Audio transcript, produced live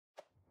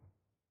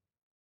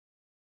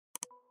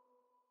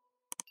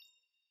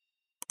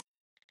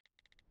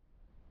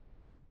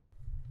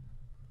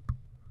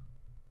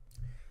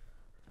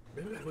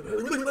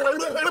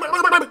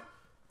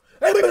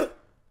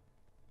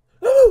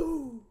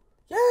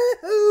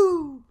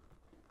Yahoo!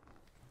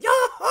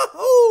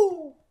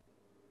 Yahoo!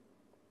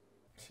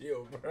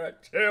 Chill, bro.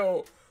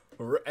 Chill.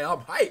 Hey, I'm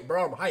hype,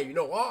 bro. I'm hype. You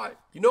know why?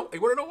 You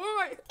wanna know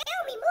why?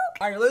 Tell me,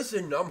 Mook. Alright,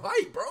 listen. I'm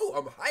hype, bro.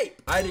 I'm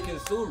hype. I the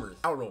consumers.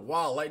 I don't know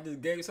why I like this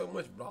game so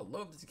much, but I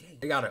love this game.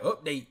 They got an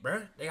update,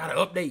 bro. They got an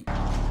update.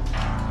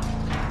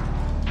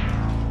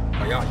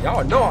 Oh,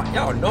 y'all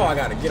know I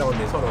gotta get on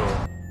this. Hold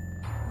on.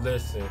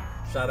 Listen,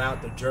 shout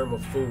out to German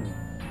Food.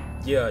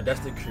 Yeah, that's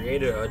the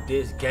creator of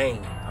this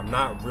game. I'm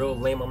not real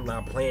lame, I'm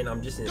not playing,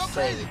 I'm just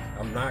insane.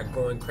 I'm not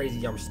going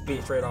crazy, I'm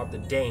spit straight off the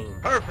dame.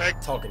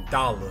 Perfect. Talking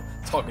dollar,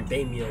 talking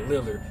Damian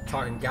Lillard,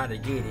 talking gotta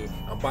get it.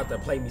 I'm about to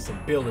play me some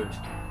billards.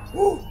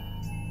 Woo!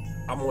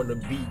 I'm on the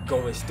beat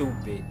going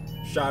stupid.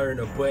 Shot her in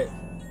the butt,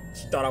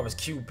 she thought I was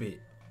Cupid.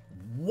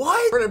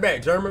 What? Run it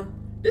back, German.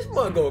 This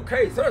mug go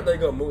crazy. Sorry they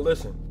gonna move,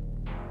 listen.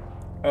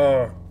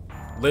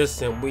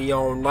 Listen, we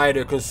on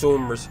Nighter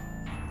Consumers.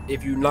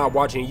 If you not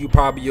watching, you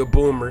probably a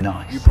boomer.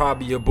 Nice. You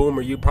probably a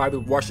boomer. You probably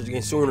watch it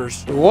against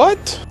Sooners.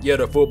 What? Yeah,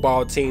 the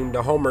football team,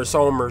 the Homer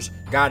Somers.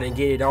 Gotta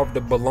get it off the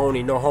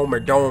baloney, no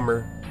Homer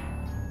Domer.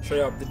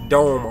 Straight up the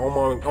dome,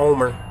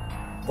 Omer.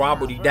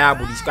 Wobbledy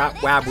dabbledy, Scott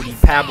wabbledy,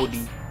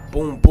 pabbledy.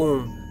 Boom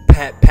boom,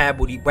 pat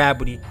pabbledy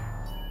wabbledy.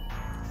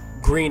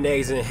 Green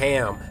eggs and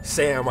ham,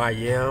 Sam I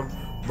am.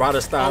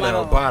 Rada style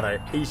and bada,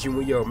 hit you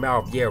in your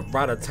mouth, yeah,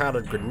 rada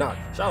tada granat.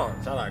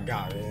 Shout out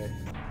God, man.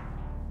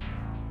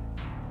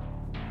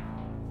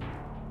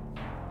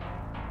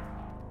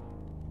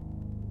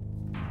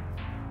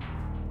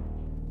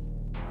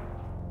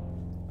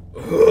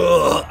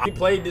 He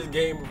played this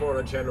game before on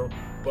the channel,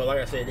 but like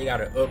I said, they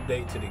got an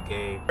update to the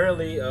game.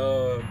 Apparently,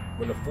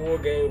 when the full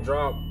game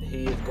drop,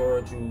 he is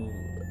going to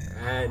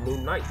add new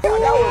nights.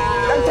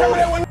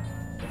 The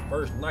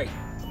first night,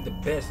 the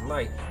best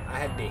night, I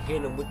had to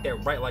hit him with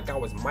that right like I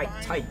was Mike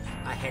Tight.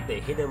 I had to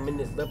hit him in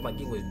his left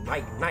like it was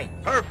night.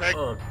 Perfect.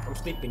 I'm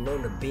sleeping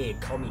on the bed,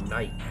 call me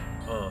night.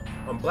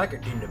 I'm blacker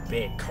than the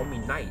bed, call me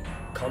night.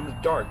 Call me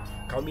dark,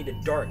 call me the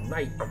Dark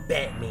Knight. I'm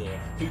Batman.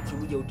 Hit you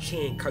with your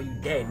chin, call you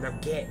dad, and I'm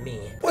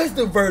Catman. What's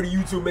the verdict,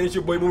 YouTube, man? It's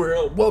your boy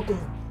Murrell. Welcome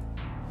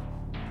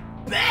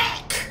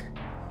back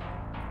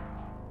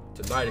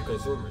to Nighter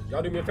Consumers.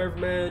 Y'all do me a favor,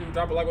 man.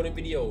 Drop a like on the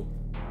video.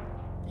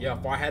 Yeah,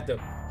 if I had to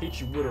hit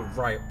you with a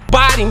right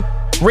body,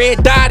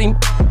 red dot him,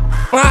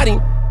 body.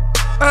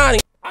 I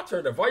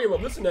turned the volume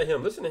up. Listen to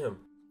him. Listen to him.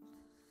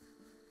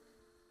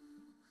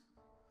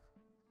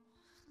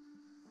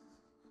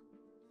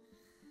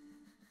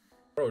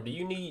 Bro, do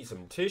you need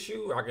some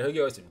tissue? I can hook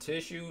you up with some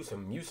tissue,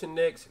 some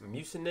Mucinex.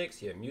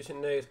 Yeah,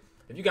 Mucinex.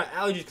 If you got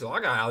allergies, cause I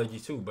got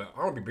allergies too, but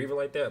I don't be breathing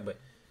like that. But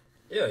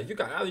yeah, if you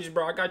got allergies,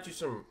 bro, I got you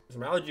some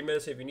allergy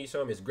medicine if you need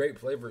some. It's grape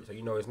flavored, so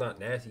you know it's not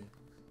nasty.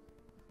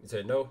 You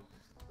said no?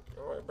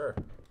 All right, bro.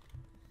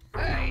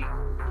 Hey.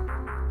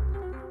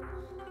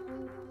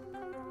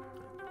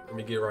 Let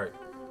me get right.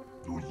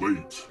 You're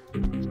late.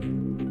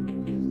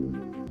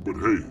 But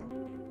hey,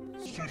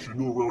 since you're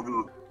new around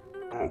here,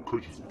 I'll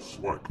cut you some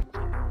slack.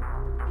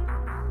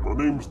 My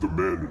name's the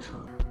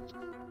manager.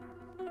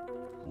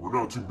 We're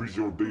not too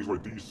busy on days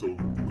like these, so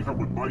we have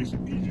a nice,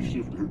 easy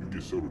shift to help you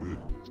get settled in.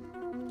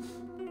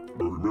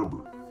 But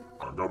remember,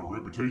 I got a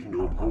reputation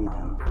to uphold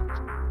here.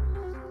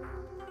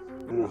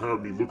 You won't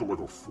have me looking like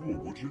a fool,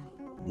 would you?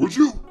 Would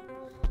you?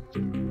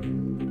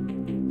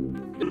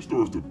 This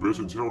store's the best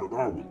in town, and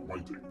I would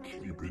like to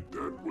keep it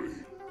that way.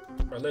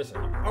 Bro, listen,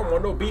 I don't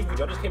want no beef with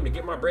you. I just came to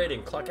get my bread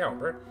and clock out,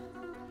 bro.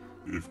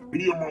 If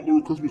any of my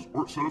loyal customers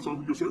aren't satisfied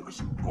with your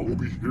service, I will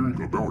be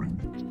hearing about it.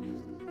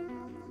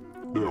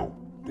 Now,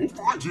 go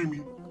find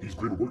Jimmy. He's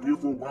been working here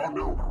for a while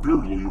now. Very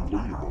loyal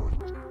employee of mine.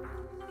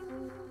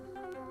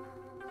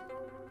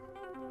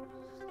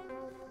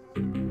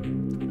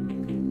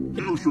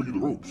 He'll show you the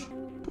ropes.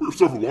 Put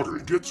yourself in water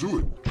and get to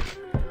it.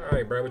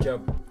 Alright, bro, what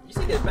y'all? You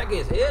see this back of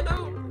his head,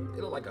 though?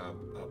 It look like a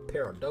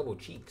pair of double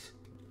cheeks.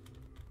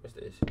 What's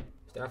this?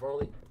 Staff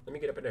only? Let me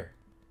get up in there.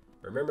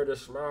 Remember to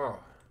smile.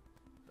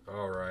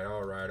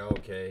 Alright,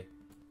 okay.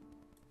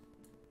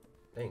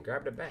 Dang,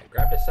 grab the back,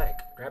 grab the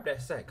sack, grab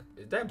that sack.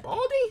 Is that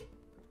Baldy?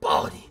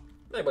 Baldy!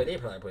 No, but they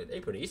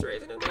probably put Easter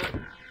eggs in it,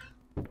 man.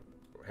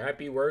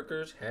 Happy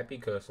workers, happy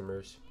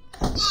customers.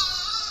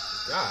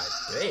 God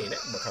dang,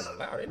 that was kind of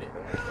loud, isn't it?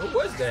 Who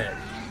was that?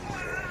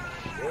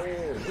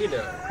 Oh, we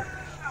know.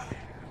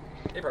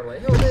 They probably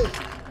like, hell, man.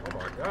 Oh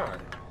my God.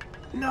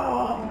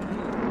 No.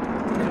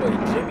 Hey,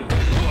 Jimmy.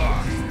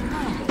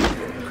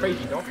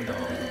 Crazy dolphin dog.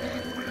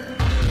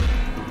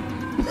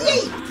 What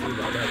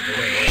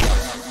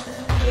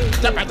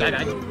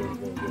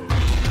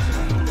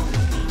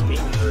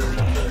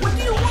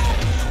do you want?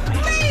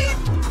 Please!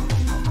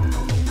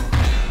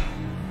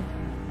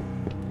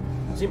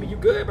 Jimmy, you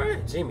good,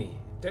 bro? Jimmy,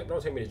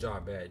 don't take me to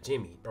job bad.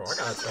 Jimmy, bro, I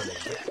gotta tell you.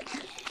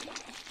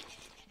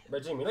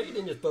 But Jimmy, no, you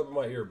didn't just throw up in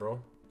my ear, bro.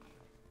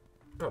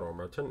 Hold on,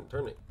 bro.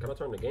 Turn it. Can I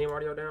turn the game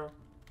audio down?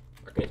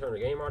 I can't turn the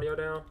game audio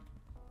down.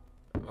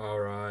 All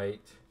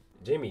right,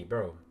 Jimmy,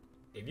 bro.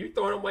 If you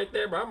throwing them like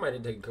that, bro, I might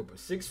have taken a couple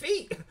 6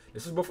 feet.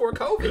 This is before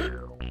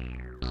COVID.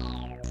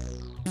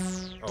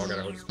 Oh, I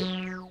gotta hold this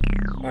kid.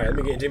 Alright, let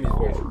me get Jimmy's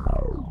voice.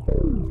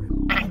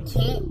 I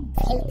can't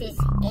take this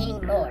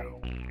anymore.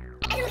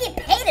 I don't get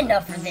paid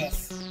enough for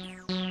this.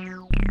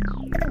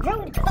 The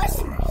rude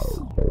customers.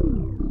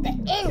 The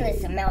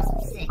endless amounts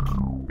of sick.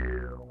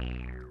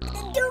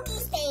 The dookie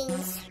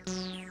stains.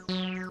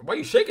 Why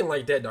you shaking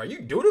like that, dog? You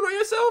doing it on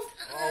yourself?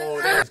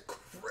 Oh, that's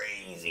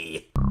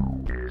crazy.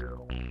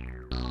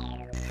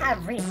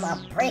 I've reached my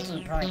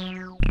breaking point.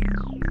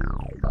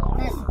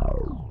 Listen,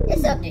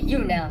 it's up to you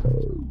now.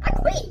 I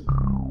quit.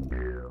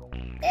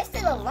 There's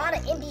still a lot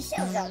of empty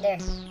shelves out there.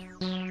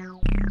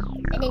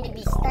 They need to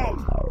be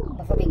stacked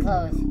before we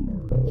close.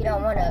 You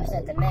don't want to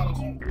upset the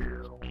manager.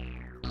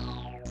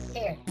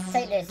 Here,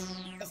 take this.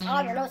 It's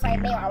all the notes I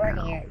made while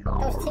working here.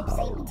 Those tips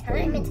save me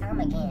time and time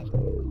again.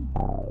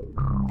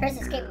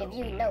 Press escape to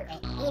view note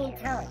at any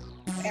time.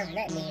 Whatever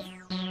that means.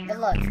 Good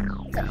luck.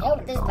 To hell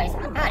with this place.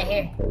 I'm out of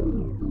here.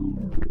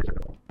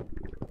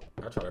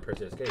 I try to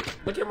press escape.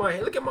 Look at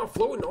my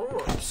floating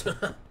arms.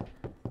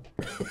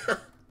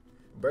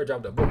 Bird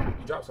dropped a book.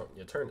 You dropped something.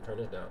 You turn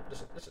this down.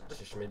 This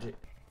is schmidget.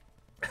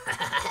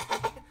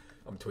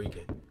 I'm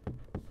tweaking.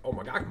 Oh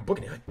my god, I can book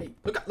it. Hey,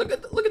 look at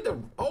the.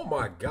 Oh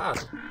my god.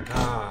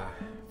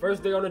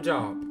 First day on the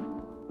job.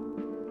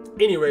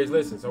 Anyways,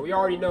 listen. So we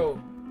already know.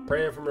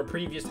 Praying from the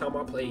previous time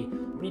I played,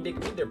 we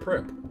need to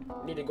prep.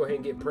 We need to go ahead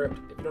and get prepped.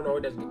 If you don't know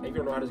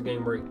how this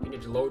game works, you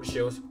need to load the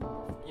shells.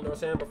 You know what I'm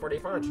saying? Before they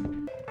find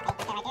you.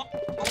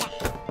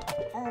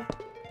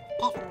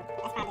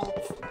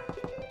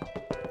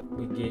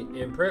 We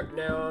getting prepped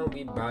now.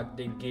 We about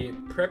to get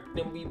prepped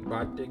and we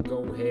about to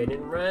go ahead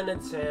and run to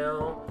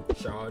town.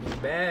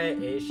 Shawty bad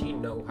and she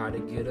know how to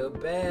get her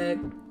back.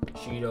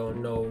 She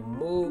don't know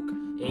Mook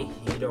and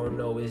he don't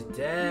know his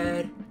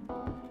dad.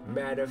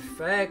 Matter of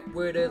fact,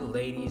 we're the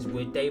ladies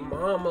with they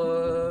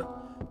mama.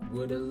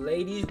 We're the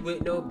ladies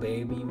with no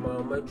baby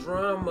mama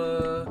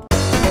drama.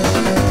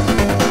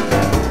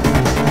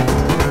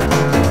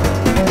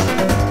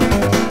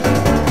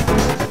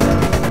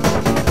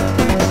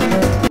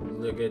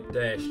 Look at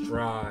that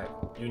stride.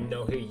 You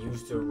know he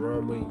used to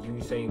run with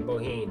Usain, but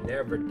he ain't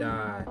never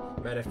died.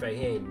 Matter of fact,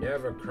 he ain't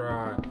never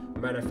cried.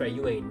 Matter of fact,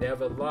 you ain't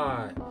never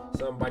lied.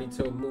 Somebody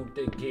told Mook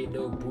to get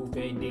no booth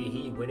and then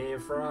he went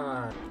and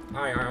fried.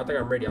 Alright, I think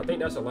I'm ready. I think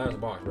that's the last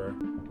boss, bro.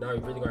 Now we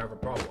really gonna have a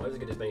problem. Let's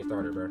get this thing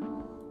started, bro.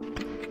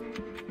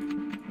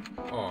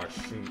 Oh,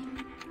 shoot.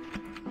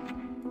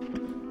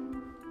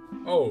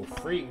 Oh,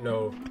 freak,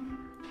 no.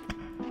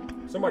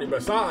 Somebody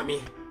beside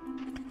me.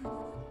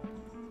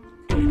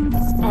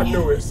 I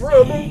knew it.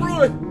 Run,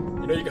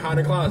 run. You know you can hide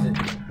in the closet.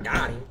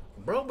 Got him.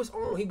 Bro was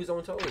on. He was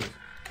on toes.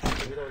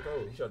 He was on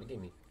toes. He tried to get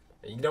me.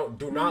 And you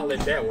do not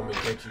let that woman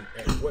get you.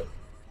 At what?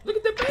 Look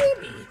at the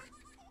baby.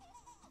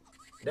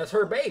 That's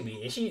her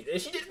baby, and she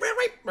just ran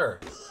right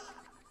her.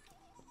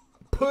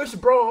 Push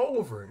bro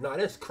over. Nah,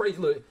 that's crazy.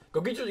 Look,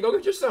 go get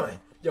your son.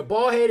 Your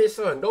bald-headed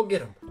son. Go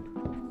get him.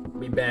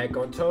 Be back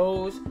on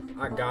toes.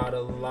 I got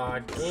a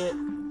lock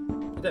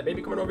in. Is that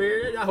baby coming over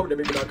here? I hope that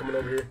baby not coming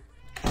over here.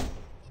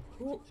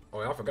 Ooh.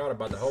 Oh, I forgot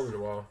about the hole in the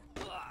wall.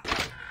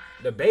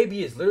 The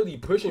baby is literally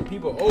pushing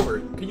people over.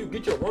 Can you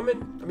get your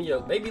woman? I mean, your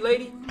baby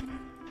lady?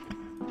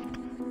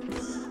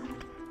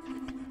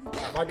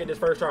 If I get this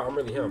first try, I'm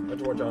really him. I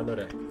just want y'all to know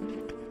that.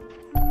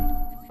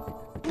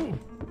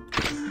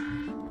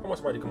 I want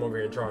somebody to come over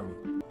here and try me.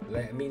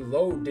 Let me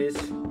load this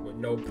with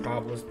no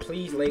problems,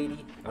 please,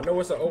 lady. I know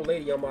it's an old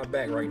lady on my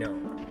back right now.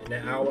 And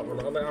that owl on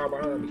the other owl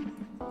behind me.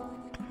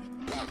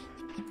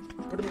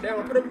 Put him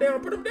down, put him down,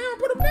 put him down,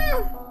 put him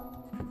down.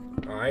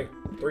 Alright,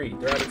 3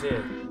 out of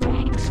 10.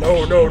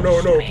 No, no,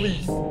 no, no,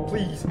 please,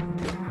 please.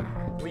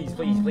 Please,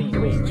 please, please,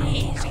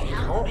 please.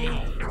 Help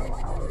me.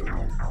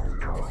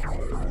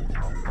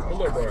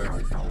 Hello, boy.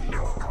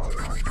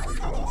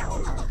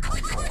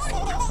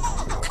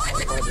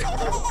 I found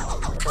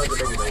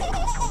your baby.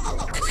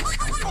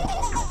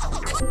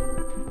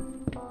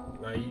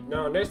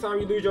 Now, next time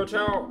you lose your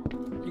child,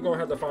 you're gonna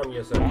have to find me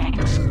yourself. Are you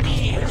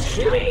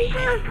kidding me,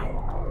 man?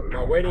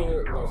 My wedding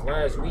was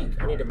last week.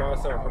 I need to buy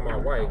something for my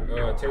wife.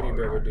 Teddy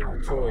bear would do.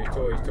 Toys.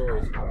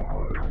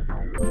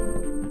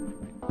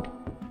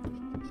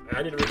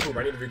 I need to recoup.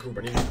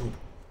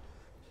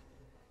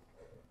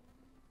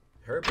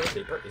 Her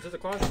birthday? Is this a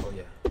closet? Oh,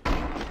 yeah.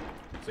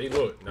 See,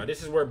 look. Now,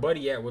 this is where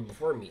Buddy at with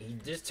before me. He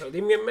just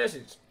leave me a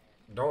message.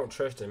 Don't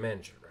trust the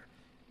manager, bro.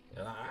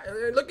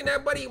 Looking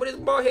at Buddy with his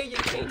bald head, you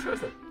can't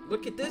trust him.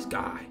 Look at this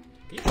guy.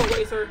 Can you go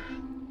away, sir?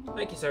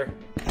 Thank you, sir.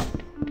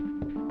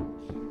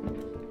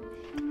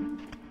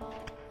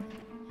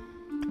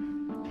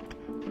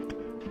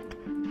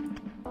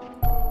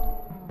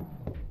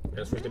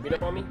 Gonna switch the beat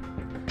up on me?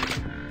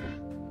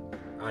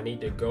 I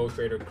need to go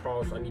straight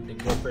across.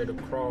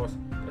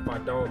 If I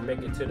don't make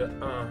it to the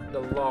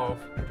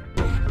loft.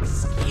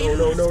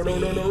 No.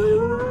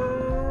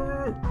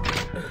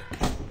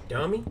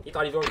 Dummy? You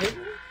thought he was gonna hit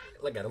me?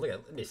 Look at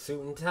this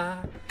suit and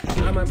tie.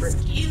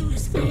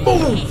 Excuse me.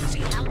 Boom!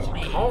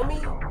 Call me?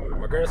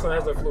 My grandson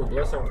has the flu.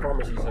 Bless him,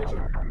 pharmacy section.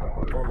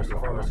 Pharmacy.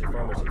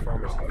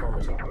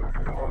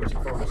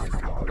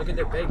 Look at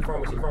that big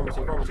pharmacy. I'm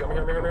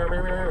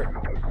here.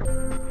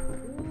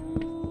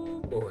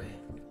 Ooh, boy.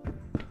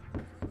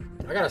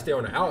 I gotta stay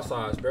on the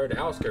outsides, bro. The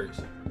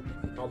outskirts.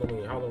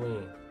 Halloween.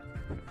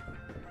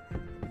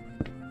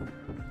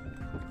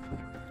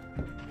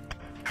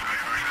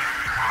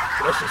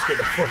 That shit scared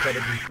the fuck out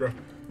of me, bro.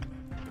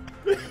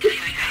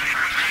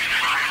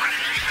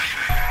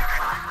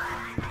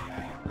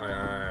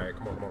 Alright,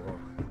 come on.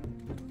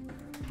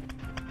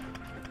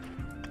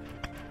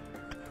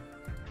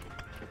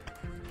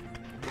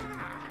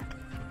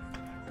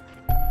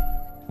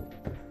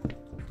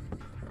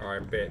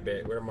 Alright,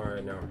 bet. Where am I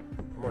at now?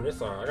 I'm on this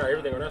side. I got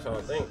everything on that side,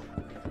 I think.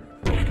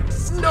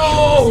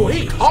 No!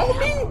 He called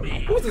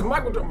me? Who's this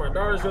Michael? My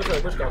daughter's just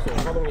like, which costume?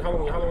 Halloween.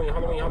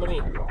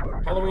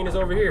 Halloween is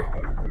over here.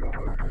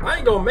 I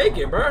ain't gonna make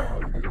it, bro.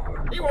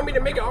 You want me to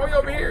make it all the way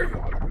over here?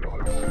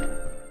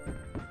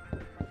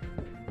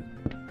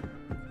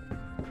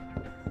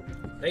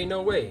 Ain't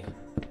no way.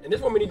 And this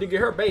woman need to get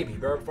her baby,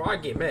 bro, before I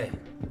get mad.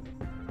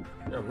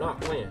 I'm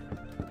not playing.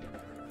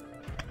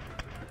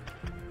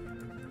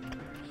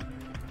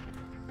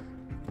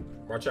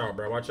 Watch out,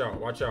 bro. Watch out.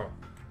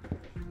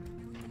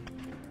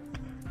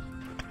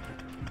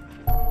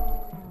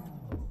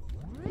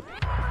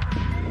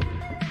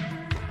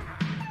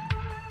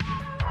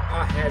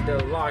 I had to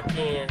lock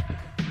in.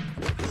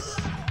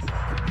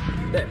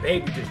 That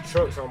baby just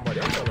trucked somebody.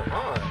 I'm trying to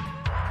hide.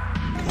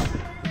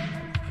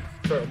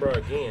 Truck, bro,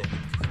 again.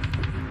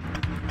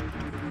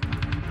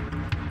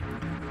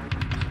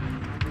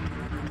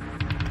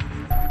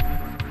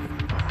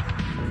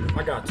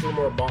 I got 2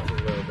 more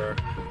boxes left, bro.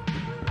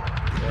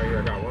 Right here,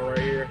 I got one right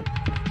here.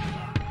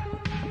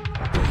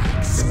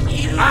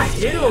 I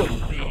hit him!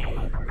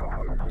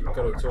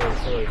 Go to toys.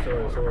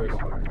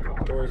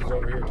 Toys is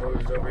over here.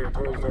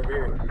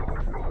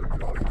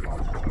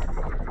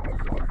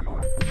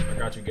 I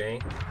got you,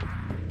 gang.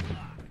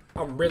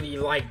 I'm really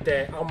like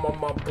that. I'm on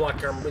my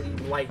block. I'm really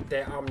like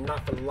that. I'm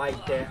not for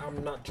like that.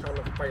 I'm not trying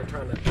to fight,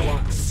 trying to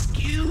block.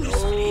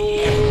 Excuse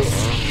me.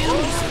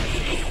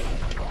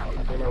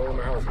 Clean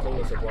my house. Clean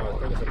the supplies.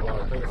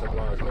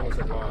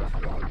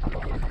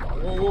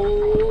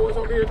 Whoa, it's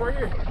over here. It's right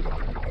here.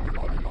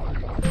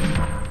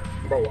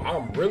 Bro,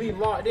 I'm really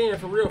locked in,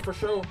 for real, for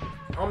sure.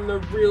 I'm the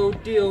real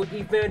deal,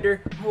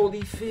 Evander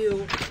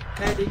Holyfield.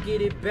 Had to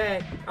get it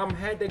back.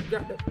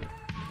 Got the.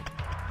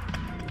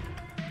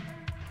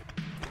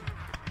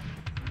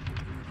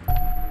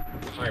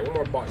 Alright, one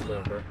more box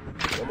left, bro.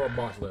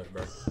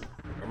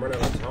 I'm running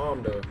out of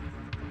time, though.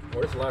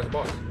 Oh, this is the last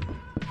box.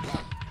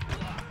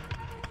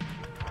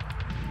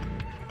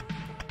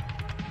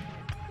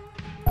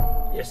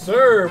 Yes,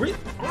 sir. We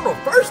on the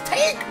first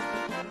take.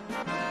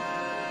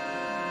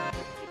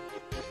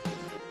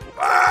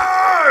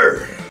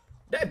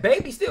 That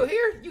baby still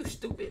here? You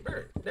stupid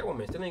bird. That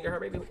woman still ain't got her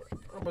baby. What am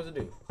I supposed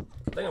to do?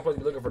 I think I'm supposed to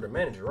be looking for the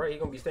manager, right? He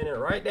gonna be standing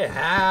right there.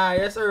 Hi,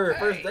 yes, sir.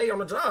 First day on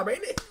the job,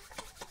 ain't it?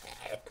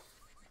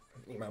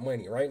 Need my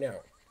money right now.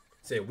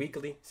 Said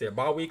weekly. Said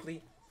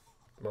bi-weekly.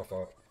 My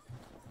fault.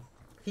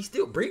 He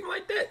still breathing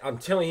like that? I'm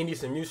telling you, he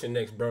needs some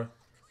Mucinex, bro.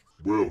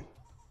 Well,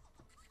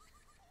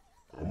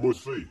 I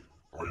must say,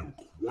 I am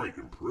quite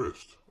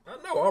impressed. I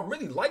know. I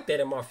really like that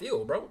in my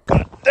field, bro.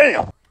 God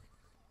damn!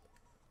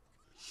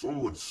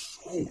 Someone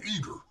so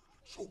eager,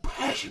 so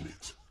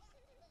passionate.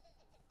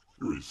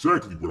 You're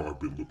exactly what I've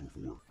been looking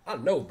for. I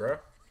know, bro.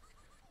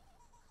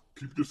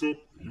 Keep this up,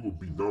 and you will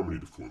be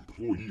nominated for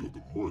Employee of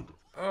the Month.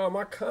 I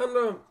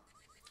kinda.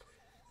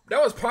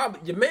 That was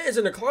probably your man's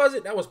in the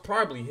closet. That was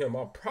probably him.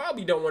 I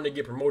probably don't want to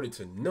get promoted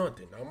to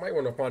nothing. I might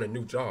want to find a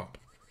new job.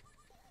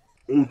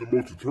 Only the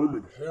most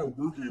determined,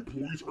 hard-working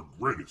employees are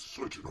granted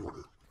such an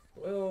honor.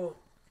 Well,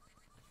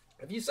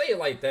 if you say it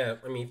like that,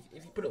 I mean,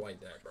 if you put it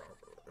like that, bro,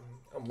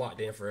 I'm locked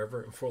in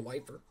forever and for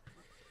lifer.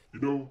 You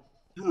know,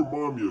 you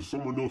remind me of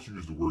someone else who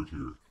used to work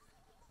here.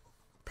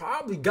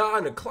 Probably guy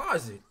in the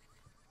closet.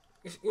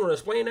 You want to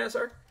explain that,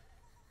 sir?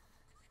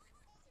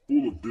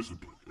 Full of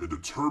discipline and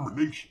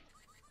determination.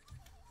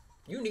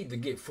 You need to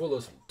get full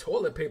of some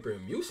toilet paper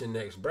and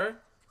Mucinex, bruh.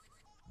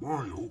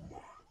 My oh my.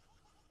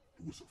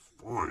 He was a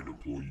fine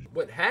employee.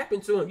 What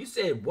happened to him? You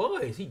said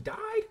was. He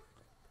died?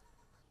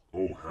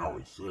 Oh, how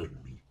it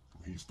saddened me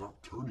when he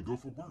stopped turning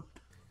up for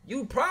work.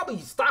 You probably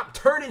stopped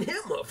turning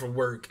him up for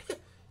work.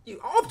 You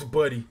off,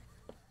 buddy.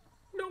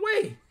 No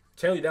way.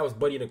 Tell you that was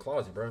Buddy in the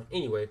closet, bro.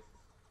 Anyway.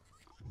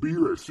 Be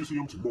here at 6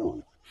 a.m.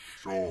 tomorrow.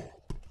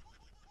 Sharp.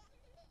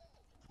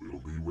 We'll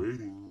be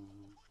waiting.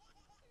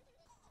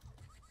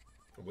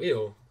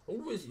 Will?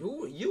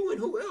 Who you and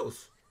who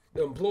else?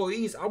 The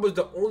employees. I was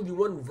the only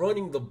one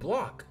running the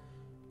block.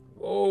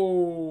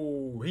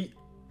 Whoa.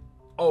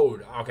 Oh,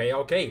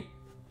 okay.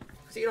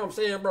 See what I'm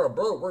saying, bro?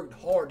 Bro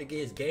worked hard to get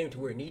his game to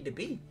where it needed to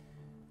be.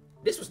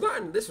 This was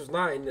not in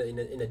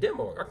the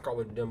demo. I can call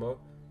it a demo.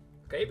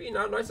 Okay, be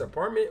not a nice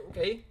apartment.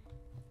 Okay,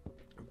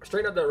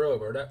 straighten out the rug,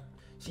 bro.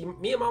 See,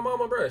 me and my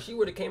mama, bro, she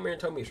would have came here and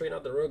told me to straighten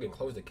out the rug and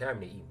close the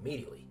cabinet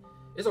immediately.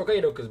 It's okay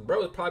though, cause bro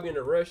was probably in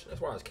a rush.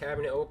 That's why his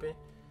cabinet open.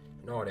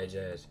 and all that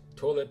jazz.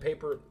 Toilet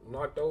paper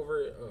knocked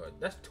over.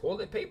 That's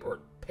toilet paper or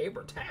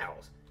paper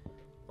towels.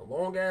 A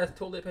long ass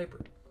toilet paper.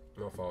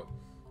 My fault.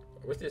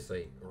 What's this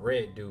say?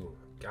 Red dude.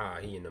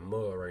 God, he in the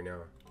mud right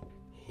now.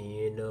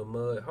 He in the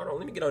mud. Hold on,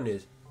 let me get on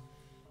this.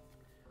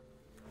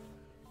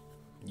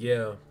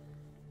 Yeah.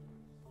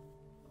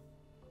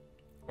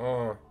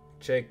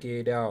 Check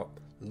it out.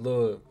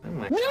 Look.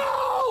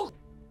 No!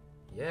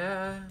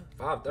 Yeah,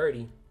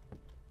 5:30.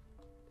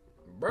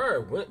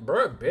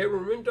 Bruh,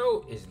 bedroom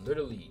window is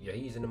literally, yeah,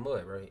 he's in the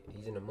mud, right?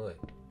 He's in the mud.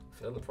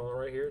 Telephone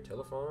right here,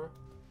 telephone.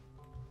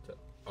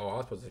 Oh, I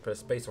was supposed to press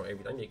space on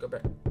everything. I need to go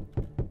back.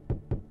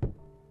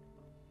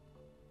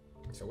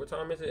 So what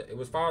time is it? It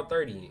was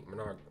 5:30.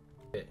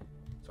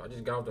 So I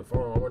just got off the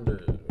phone. I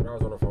wonder what I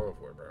was on the phone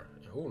for, bro.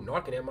 Who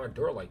knocking at my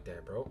door like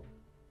that, bro?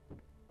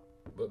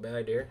 Book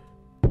bag there.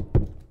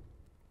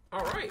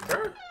 All right,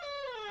 bro.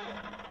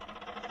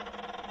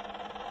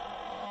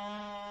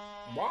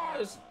 Why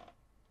is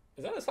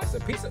that a slice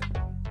of pizza?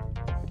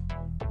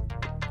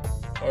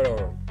 Hold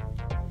on.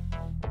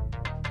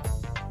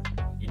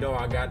 You know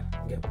I gotta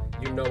get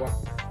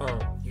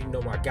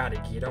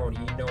on.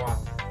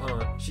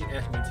 She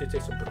asked me to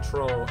take some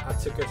Patron. I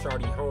took her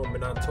shawty home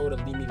and I told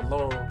her leave me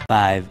alone.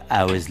 5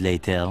 hours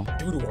later.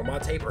 Doodle on my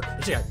taper.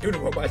 She got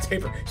doodle on my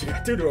taper. She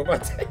got doodle on my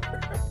taper.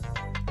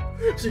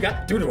 She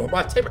got doodle on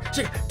my taper.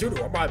 She got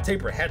doodle on my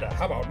taper. Heather,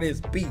 how about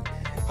this beat?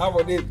 How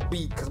about this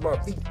beat? Cause my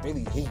feet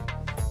really heat.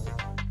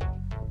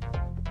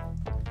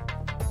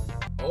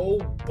 Oh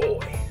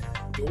boy.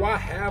 Do I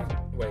have,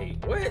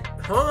 wait, what?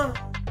 Huh?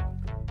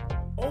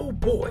 Oh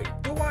boy,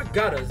 do I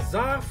got a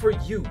za for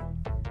you?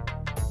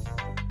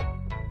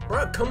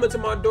 Bro, coming to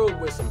my door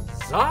with some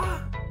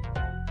za?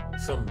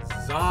 Some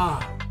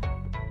za.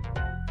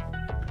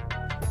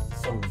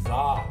 Some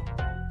za.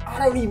 I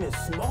don't even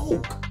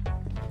smoke.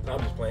 No, I'm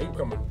just playing. You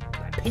coming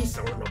like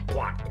pizza on the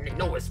block. And they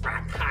know it's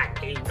riding hot.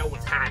 They know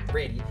it's hot and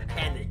ready. I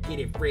had to get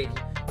it ready.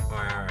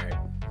 Alright.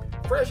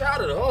 Fresh out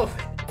of the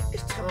oven.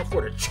 It's time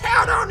for the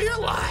chow down in your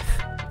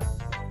life.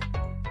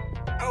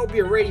 I hope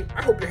you're ready.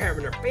 I hope you're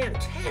having a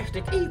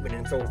fantastic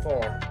evening so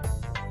far.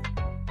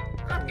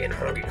 I'm getting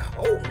hungry to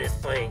hold this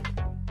thing.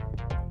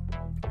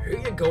 Here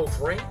you go,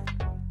 friend.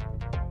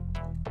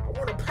 I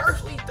want to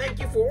personally thank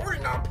you for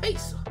ordering our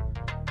pizza.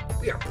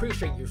 We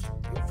appreciate you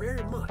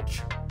very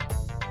much.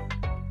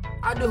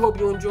 I do hope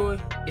you enjoy.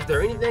 Is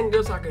there anything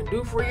else I can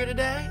do for you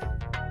today?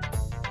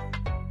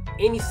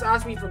 Any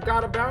sauce we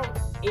forgot about?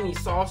 Any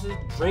sauces,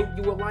 drink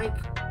you would like?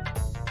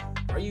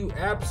 Are you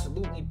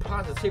absolutely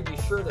positively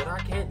sure that I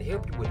can't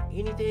help you with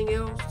anything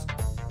else?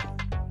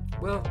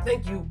 Well,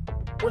 thank you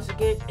once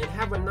again and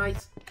have a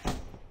nice...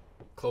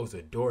 Close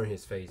the door in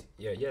his face.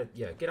 Yeah,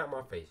 get out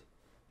my face.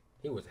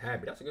 He was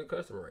happy. That's a good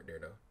customer right there,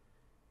 though.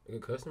 A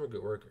good customer,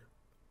 good worker.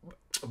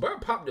 But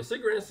popped the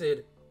cigarette and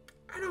said,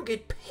 I don't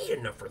get paid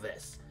enough for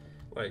this.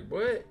 Like,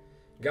 what?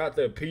 Got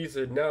the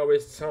pizza, now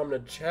it's time to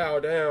chow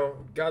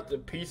down. Got the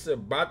pizza,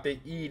 about to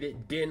eat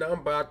it, then I'm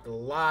about to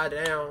lie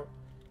down.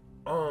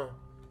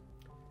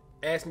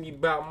 Ask me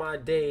about my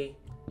day,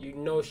 you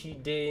know she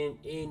didn't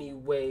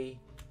anyway.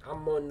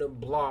 I'm on the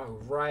block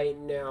right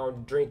now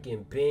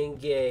drinking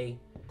Bengay.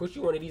 Put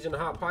you one of these in the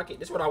hot pocket.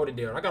 That's what I would have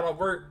done. I got off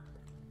work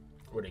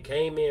when it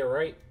came in,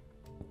 right?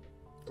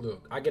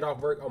 Look, I get off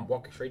work, I'm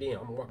walking straight in.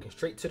 I'm walking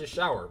straight to the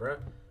shower, bro.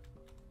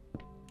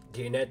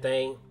 Getting that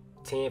thing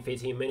 10,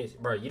 15 minutes.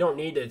 Bro, you don't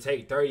need to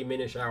take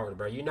 30-minute showers,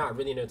 bro. You're not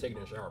really in there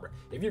taking a shower, bro.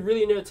 If you're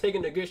really in there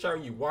taking a good shower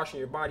and you washing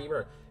your body,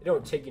 bro, it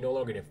don't take you no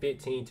longer than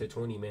 15 to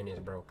 20 minutes,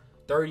 bro.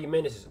 30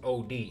 minutes is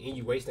OD and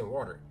you wasting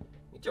water.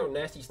 Get your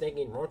nasty,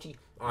 stinking, raunchy.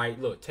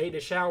 Alright, look, take the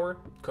shower,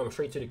 come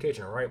straight to the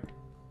kitchen, right?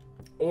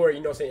 Or,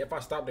 you know what I'm saying, if I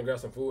stop to grab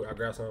some food, I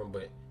grab some,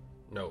 but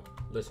no.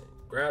 Listen,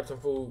 grab some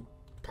food,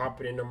 pop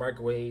it in the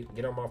microwave,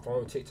 get on my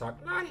phone, TikTok,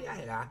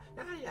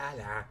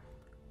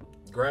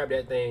 grab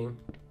that thing.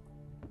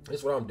 This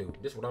is what I'm doing.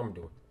 This is what I'm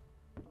doing.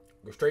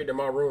 Go straight to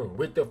my room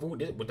with the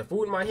food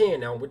in my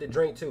hand now, with the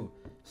drink too.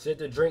 Sit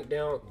the drink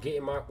down, get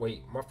in my,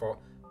 my fault.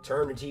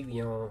 Turn the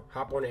TV on,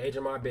 hop on the edge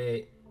of my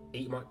bed,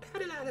 eat my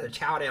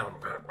chow down.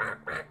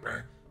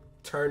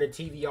 Turn the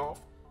TV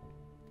off,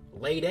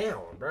 lay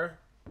down, bruh.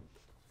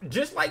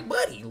 Just like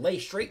Buddy, lay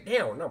straight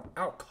down. I'm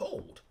out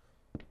cold.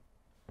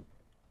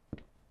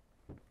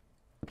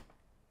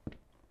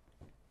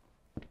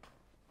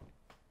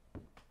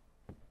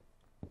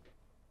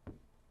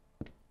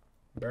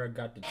 Bruh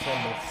got the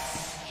tumble.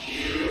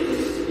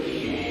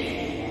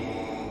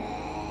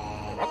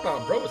 I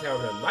thought bro was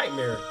having a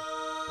nightmare.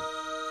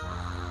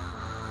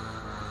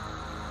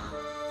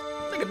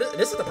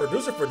 This is the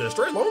producer for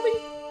Destroy Lonely?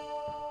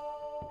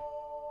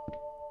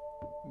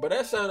 But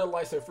that sounded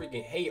like some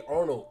freaking Hey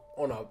Arnold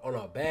on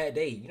a bad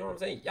day. You know what I'm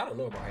saying? Y'all don't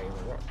know about Hey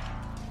Arnold.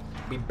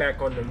 Be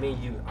back on the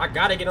menu. I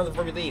gotta get on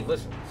before we leave.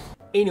 Listen.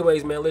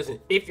 Anyways, man, listen.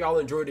 If y'all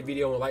enjoyed the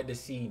video and would like to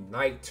see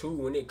night 2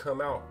 when it come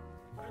out,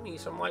 I need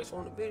some likes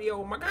on the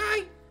video. My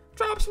guy,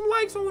 drop some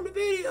likes on the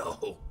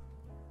video.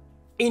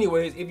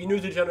 Anyways, if you're new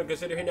to the channel,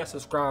 consider hitting that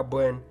subscribe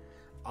button.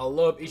 I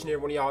love each and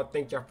every one of y'all.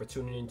 Thank y'all for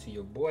tuning in to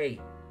your boy.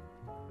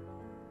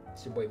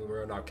 It's your boy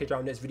Murrell. Now, catch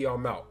y'all in this video.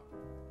 I'm out.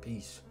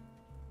 Peace.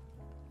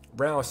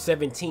 Round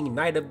 17,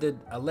 Night of the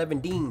 11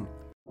 Dean.